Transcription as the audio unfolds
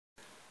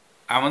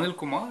I'm Anil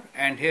Kumar,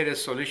 and here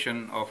is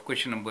solution of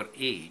question number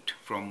 8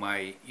 from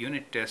my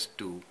unit test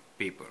 2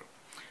 paper.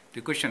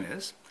 The question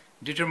is,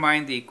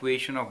 determine the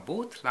equation of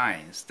both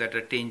lines that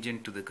are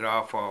tangent to the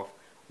graph of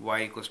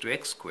y equals to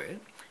x squared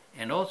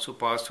and also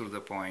pass through the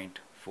point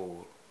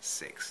 4,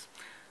 6.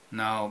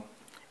 Now,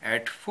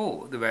 at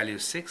 4, the value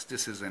is 6.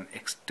 This is an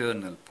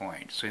external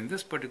point. So in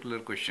this particular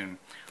question,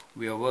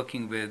 we are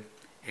working with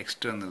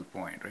external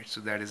point, right?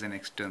 So that is an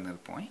external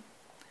point.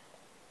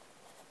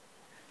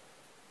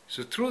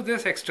 So through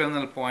this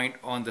external point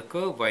on the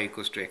curve y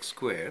equals to x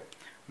squared,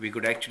 we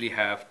could actually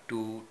have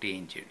two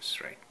tangents,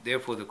 right?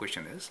 Therefore, the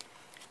question is,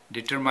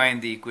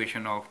 determine the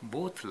equation of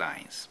both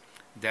lines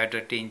that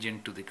are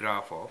tangent to the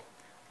graph of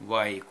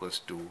y equals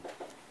to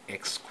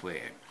x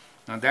squared.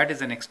 Now that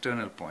is an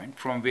external point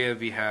from where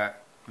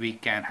we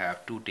can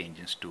have two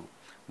tangents to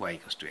y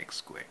equals to x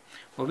squared.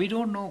 But we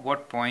don't know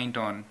what point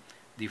on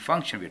the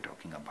function we're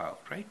talking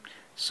about, right?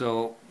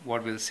 So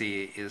what we'll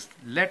say is,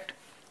 let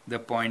the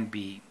point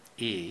be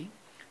a.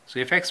 So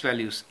if x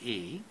value is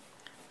a,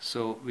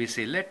 so we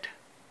say let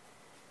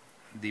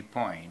the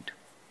point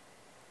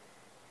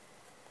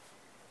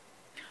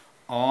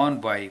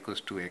on y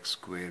equals to x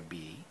squared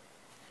be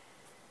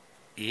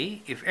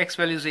a. If x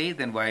value is a,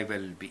 then y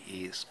value will be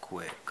a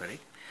squared,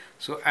 correct?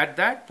 So at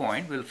that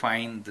point, we'll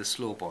find the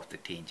slope of the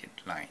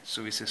tangent line.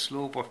 So we say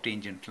slope of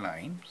tangent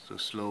line, so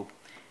slope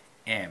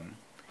m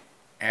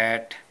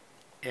at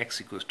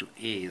x equals to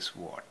a is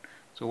what?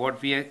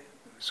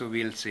 So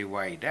we'll say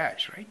y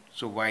dash, right?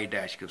 So y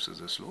dash gives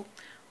us a slope.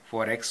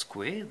 For x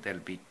squared,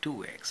 that'll be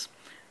 2x.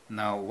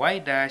 Now y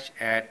dash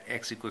at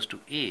x equals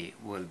to a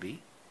will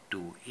be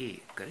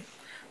 2a, correct?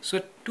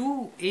 So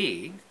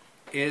 2a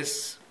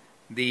is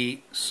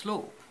the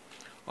slope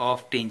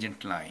of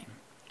tangent line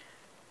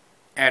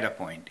at a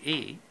point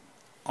a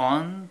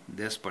on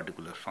this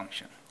particular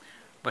function.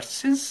 But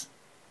since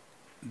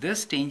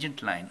this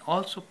tangent line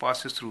also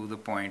passes through the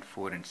point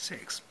 4 and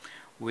 6,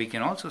 we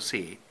can also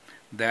say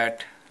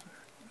that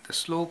the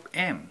slope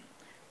m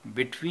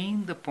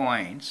between the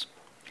points,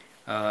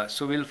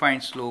 so we'll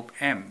find slope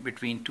m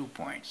between 2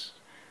 points,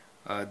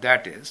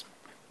 that is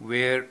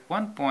where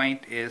one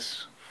point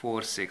is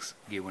 4, 6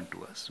 given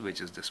to us, which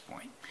is this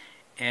point,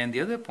 and the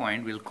other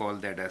point we'll call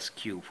that as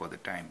q for the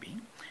time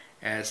being,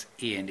 as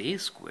a and a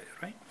square,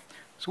 right?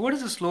 So what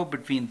is the slope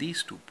between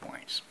these 2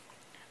 points?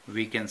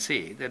 We can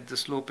say that the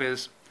slope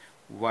is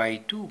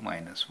y2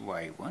 minus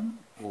y1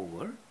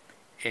 over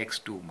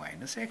x2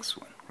 minus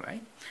x1,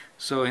 right?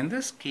 So in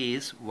this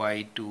case,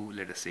 y2,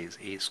 let us say, is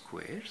a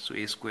squared. So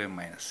a squared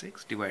minus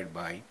 6 divided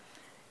by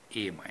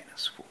a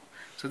minus 4.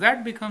 So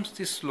that becomes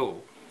the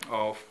slope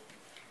of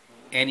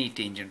any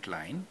tangent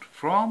line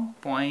from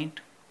point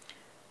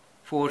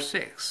 4,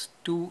 6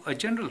 to a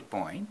general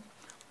point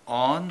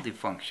on the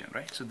function,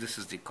 right? So this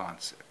is the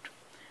concept.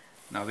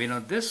 Now we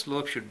know this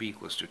slope should be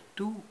equals to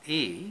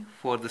 2a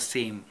for the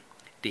same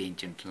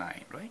tangent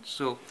line, right?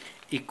 So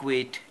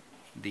equate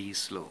these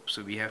slopes.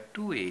 So we have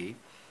 2a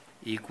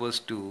equals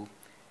to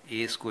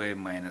a squared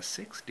minus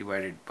 6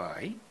 divided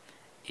by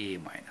a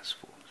minus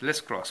 4. So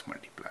let's cross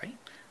multiply.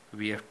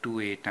 We have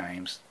 2a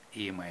times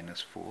a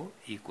minus 4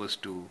 equals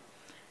to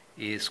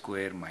a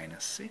squared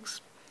minus 6.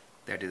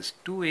 That is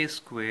 2a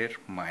squared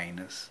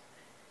minus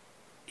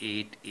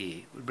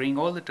 8a. We'll bring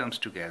all the terms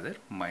together.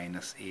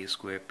 Minus a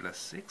squared plus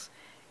 6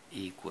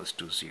 equals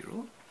to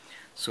 0.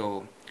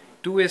 So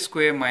 2a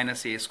squared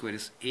minus a squared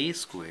is a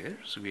squared.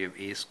 So we have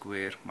a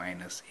squared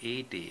minus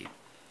 8a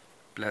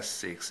plus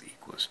 6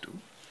 equals to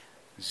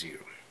 0.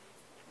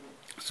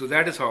 So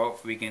that is how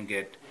we can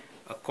get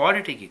a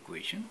quadratic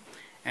equation.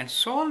 And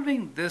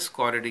solving this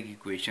quadratic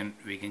equation,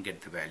 we can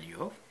get the value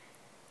of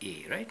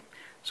a, right?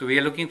 So we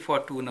are looking for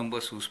two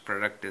numbers whose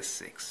product is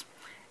 6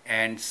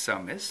 and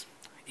sum is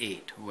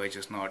 8, which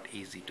is not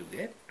easy to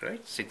get,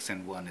 right? 6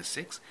 and 1 is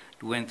 6,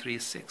 2 and 3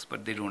 is 6,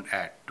 but they don't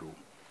add to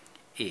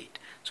 8.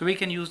 So we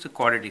can use the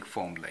quadratic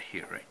formula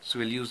here, right? So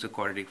we'll use the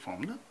quadratic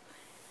formula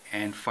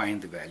and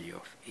find the value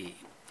of a.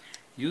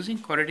 Using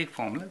quadratic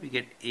formula, we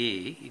get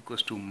a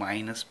equals to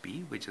minus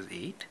b, which is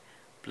 8,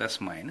 plus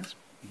minus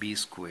b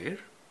squared,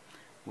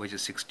 which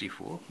is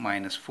 64,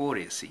 minus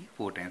 4ac,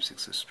 4 times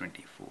 6 is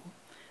 24,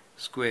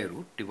 square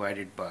root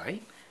divided by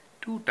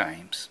 2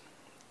 times,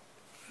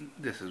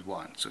 this is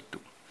 1, so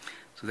 2.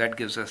 So that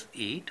gives us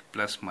 8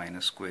 plus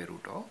minus square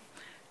root of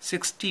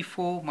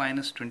 64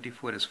 minus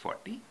 24 is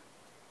 40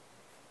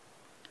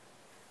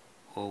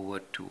 over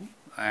 2,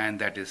 and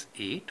that is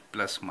 8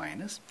 plus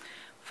minus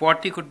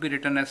 40 could be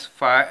written as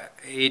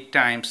 8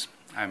 times,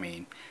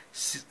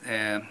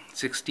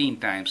 16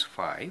 times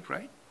 5,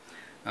 right?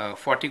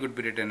 40 could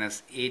be written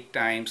as 8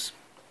 times,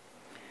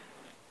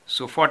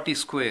 so 40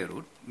 square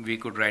root, we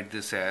could write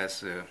this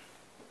as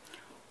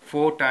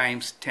 4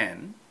 times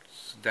 10,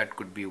 so that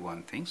could be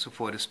one thing. So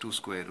 4 is 2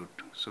 square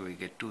root, so we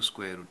get 2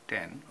 square root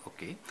 10,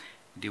 okay,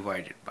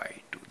 divided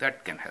by 2.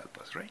 That can help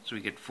us, right? So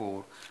we get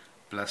 4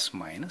 plus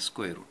minus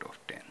square root of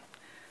 10.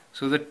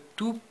 So the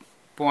 2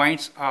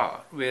 points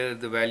are where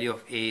the value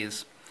of a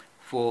is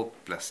 4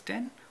 plus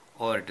 10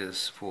 or it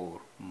is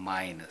 4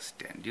 minus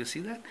 10. Do you see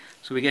that?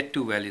 So we get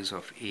two values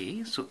of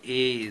a. So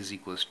a is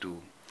equals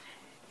to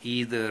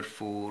either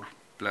 4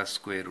 plus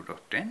square root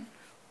of 10,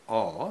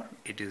 or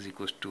it is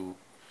equals to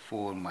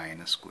 4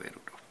 minus square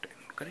root of 10.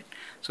 Correct?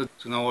 So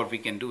now what we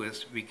can do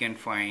is we can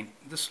find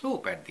the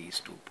slope at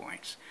these 2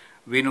 points.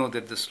 We know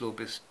that the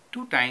slope is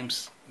 2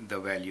 times the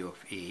value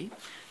of a.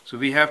 So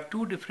we have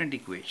two different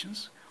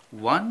equations.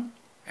 One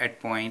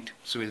at point,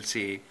 so we'll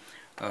say,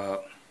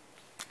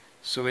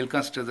 so we'll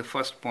consider the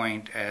first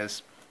point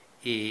as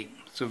a.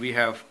 So we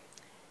have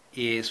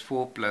a is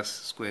 4 plus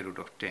square root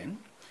of 10,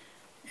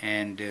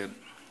 and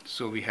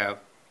so we have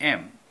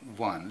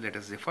m1, let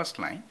us say first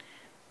line.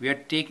 We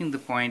are taking the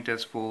point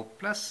as 4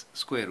 plus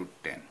square root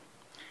 10.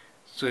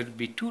 So it will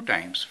be 2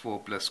 times 4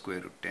 plus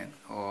square root 10,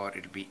 or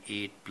it will be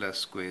 8 plus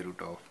square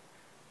root of,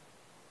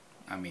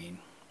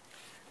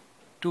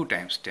 2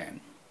 times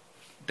 10.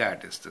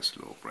 That is the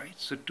slope, right?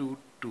 So 2,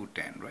 2,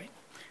 10, right?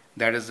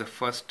 That is the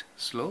first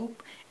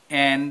slope,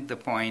 and the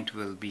point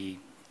will be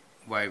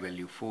y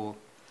value 4,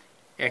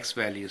 x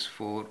value is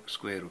 4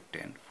 square root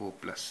 10, 4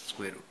 plus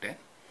square root 10,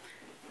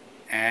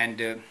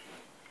 and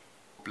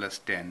plus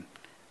 10,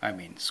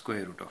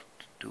 square root of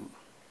 2,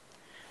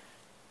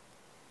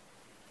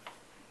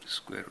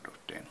 square root of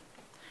 10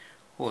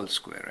 whole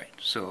square, right?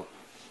 So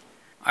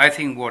I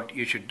think what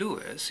you should do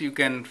is you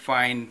can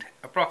find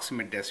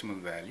approximate decimal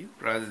value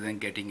rather than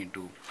getting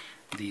into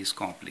these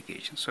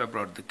complications. So I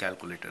brought the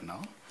calculator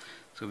now.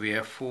 So we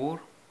have 4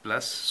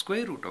 plus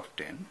square root of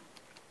 10,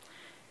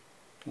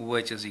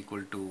 which is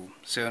equal to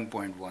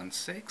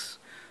 7.16.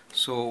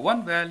 So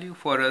one value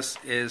for us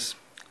is,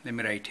 let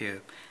me write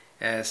here,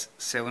 as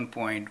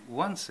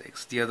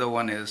 7.16. The other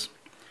one is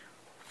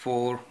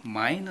 4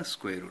 minus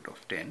square root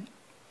of 10,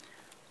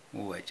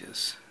 which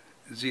is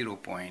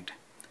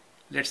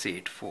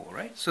 0.84,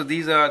 right? So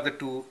these are the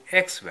two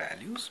x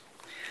values.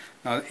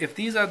 Now if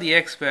these are the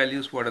x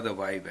values, what are the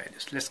y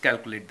values? Let's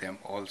calculate them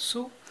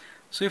also.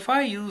 So if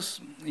I use,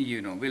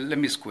 let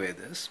me square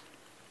this.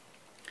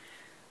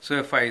 So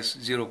if I use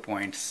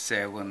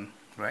 0.7,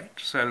 right?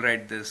 So I'll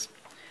write this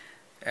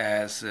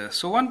as,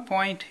 so one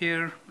point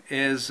here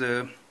is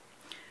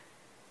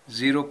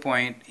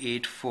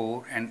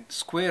 0.84, and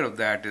square of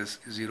that is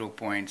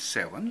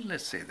 0.7,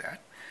 let's say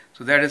that.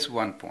 So that is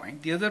one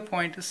point. The other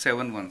point is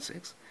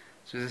 716.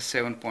 So this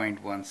is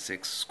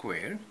 7.16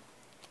 square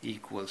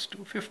equals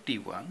to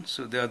 51.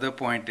 So the other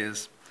point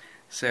is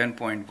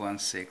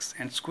 7.16,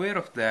 and square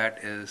of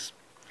that is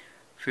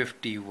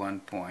 51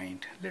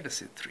 point, let us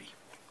say 3.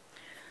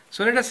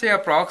 So let us say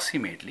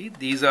approximately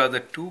these are the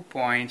 2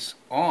 points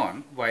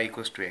on y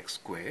equals to x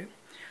square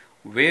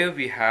where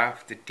we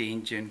have the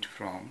tangent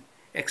from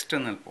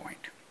external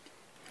point.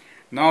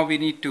 Now we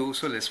need to,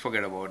 so let's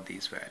forget about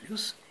these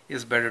values.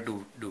 It's better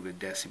to do with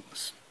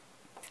decimals.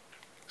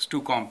 It's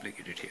too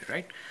complicated here,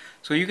 right?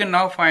 So you can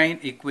now find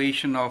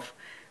equation of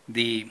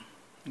the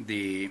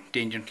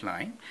tangent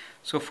line.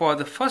 So for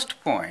the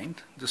first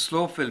point, the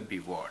slope will be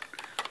what?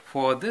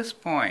 For this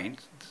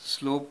point, the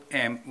slope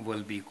m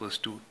will be equals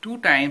to 2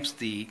 times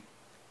the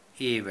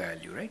a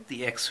value, right?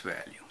 The x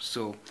value.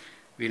 So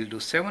we'll do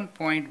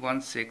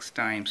 7.16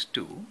 times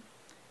 2.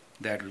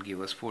 That will give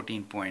us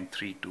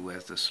 14.32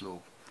 as the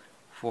slope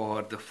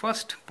for the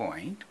first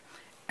point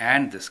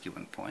and this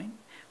given point.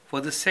 For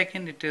the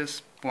second, it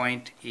is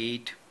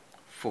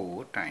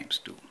 0.84 times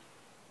 2,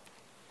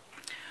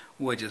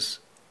 which is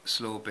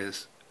slope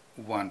is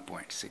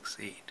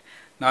 1.68.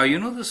 Now you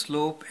know the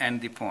slope and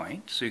the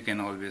point, so you can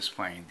always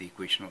find the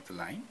equation of the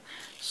line.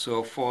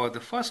 So for the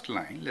first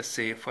line, let's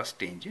say first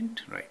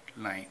tangent, right,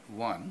 line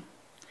 1,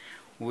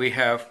 we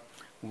have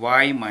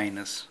y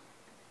minus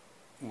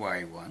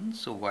y1.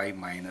 So y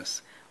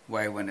minus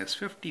y1 is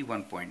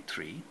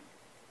 51.3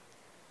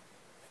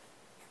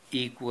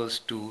 equals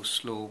to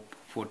slope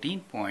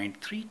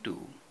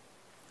 14.32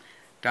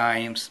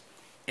 times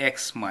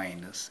x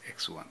minus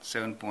x1,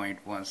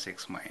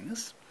 7.16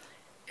 minus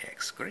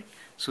x, correct?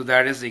 So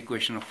that is the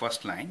equation of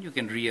first line. You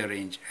can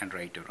rearrange and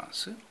write your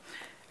answer.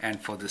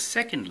 And for the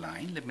second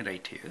line, let me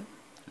write here,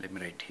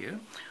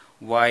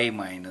 y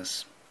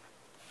minus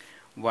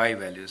y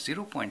value is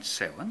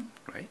 0.7,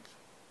 right,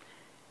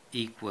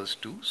 equals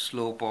to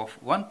slope of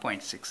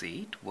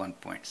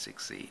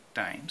 1.68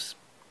 times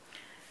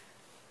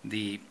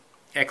the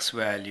x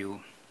value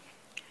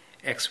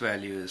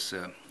is,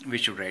 we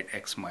should write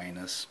x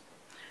minus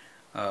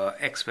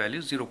x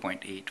value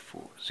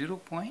 0.84,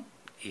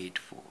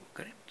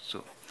 correct?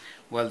 So,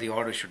 well, the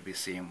order should be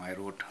same. I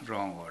wrote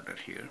wrong order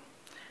here.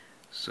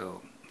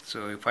 So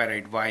if I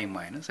write y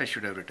minus, I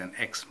should have written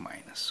x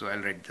minus. So I'll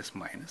write this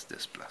minus,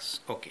 this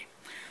plus. Okay.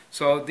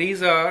 So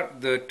these are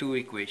the two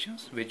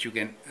equations which you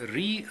can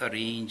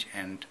rearrange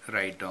and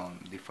write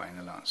down the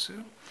final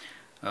answer.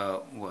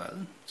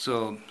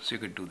 So you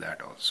could do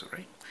that also,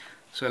 right?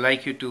 So I'd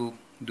like you to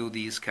do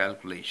these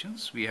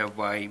calculations. We have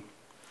y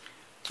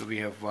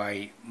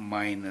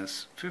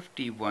minus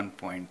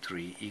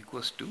 51.3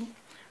 equals to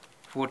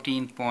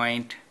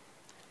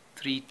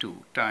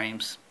 14.32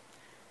 times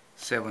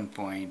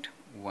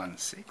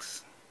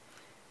 7.16,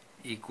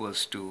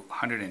 equals to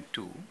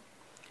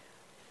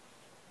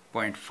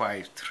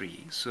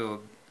 102.53.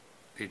 So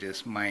it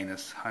is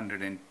minus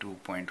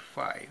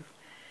 102.5,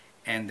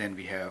 and then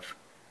we have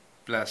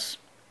plus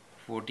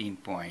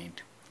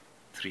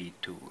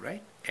 14.32,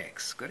 right?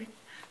 X, correct?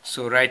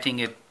 So writing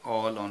it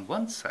all on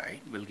one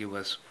side will give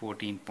us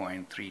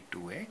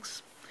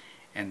 14.32x,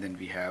 and then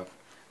we have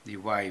the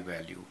y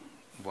value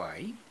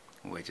y,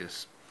 which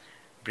is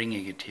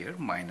bringing it here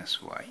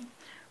minus y,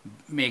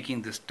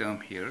 making this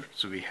term here.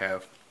 So we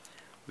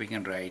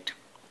can write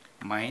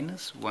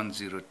minus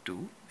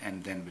 102,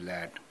 and then we'll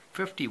add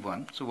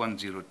 51, so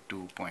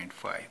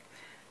 102.5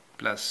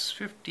 plus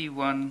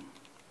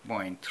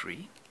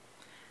 51.3,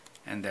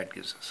 and that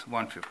gives us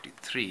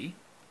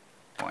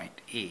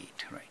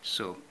 153.8, right?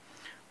 So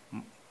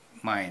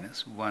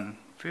minus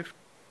 150,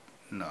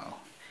 no,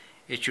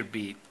 it should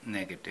be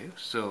negative,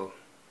 so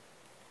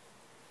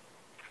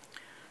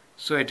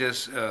it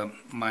is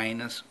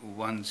minus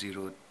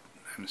 10,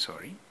 I'm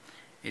sorry,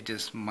 it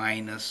is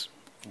minus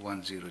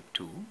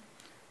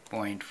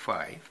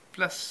 102.5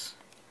 plus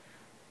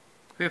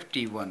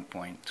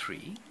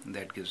 51.3,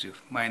 that gives you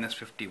minus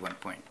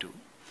 51.2.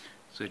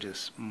 So it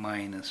is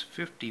minus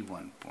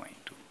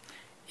 51.2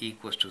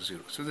 equals to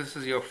 0. So this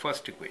is your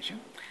first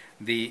equation.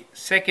 The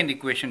second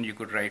equation you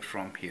could write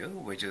from here,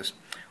 which is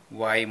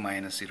y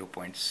minus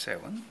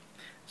 0.7.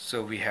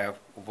 So we have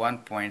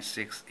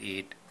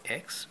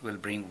 1.68x will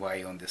bring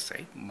y on this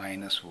side,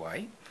 minus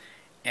y,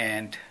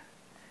 and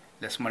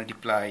let's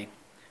multiply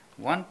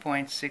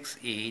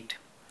 1.68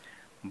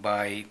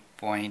 by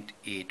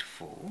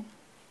 0.84.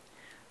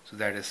 So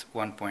that is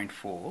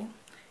 1.4,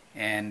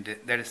 and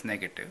that is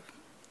negative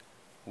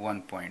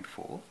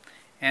 1.4,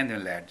 and then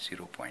we'll add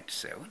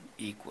 0.7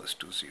 equals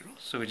to 0.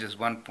 So which is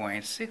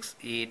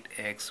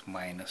 1.68x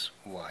minus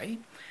y,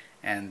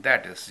 and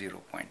that is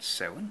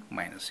 0.7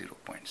 minus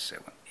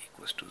 0.7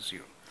 equals to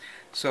 0.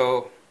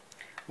 So,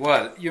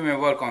 well, you may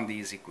work on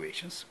these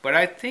equations, but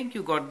I think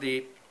you got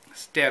the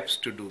steps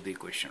to do the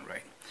equation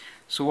right.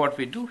 So what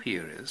we do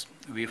here is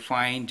we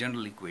find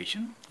general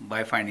equation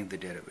by finding the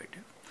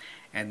derivative,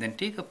 and then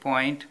take a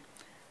point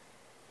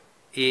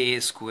a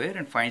square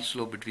and find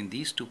slope between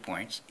these 2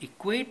 points,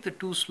 equate the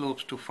 2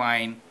 slopes to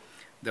find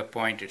the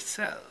point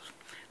itself.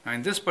 Now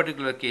in this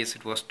particular case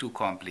it was too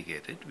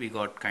complicated, we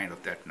got kind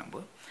of that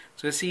number,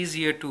 so it's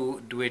easier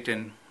to do it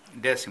in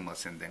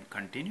decimals and then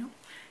continue,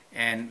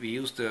 and we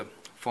use the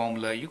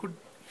formula. You could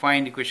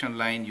find equation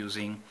line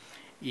using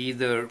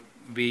either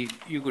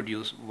you could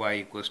use y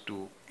equals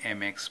to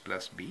mx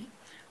plus b,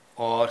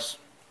 or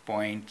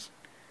points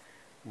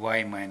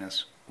y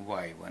minus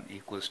y1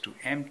 equals to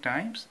m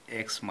times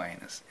x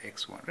minus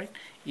x1, right?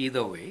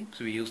 Either way,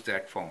 so we use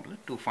that formula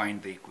to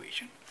find the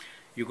equation.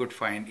 You could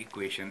find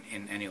equation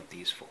in any of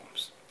these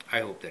forms.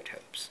 I hope that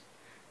helps.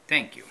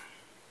 Thank you.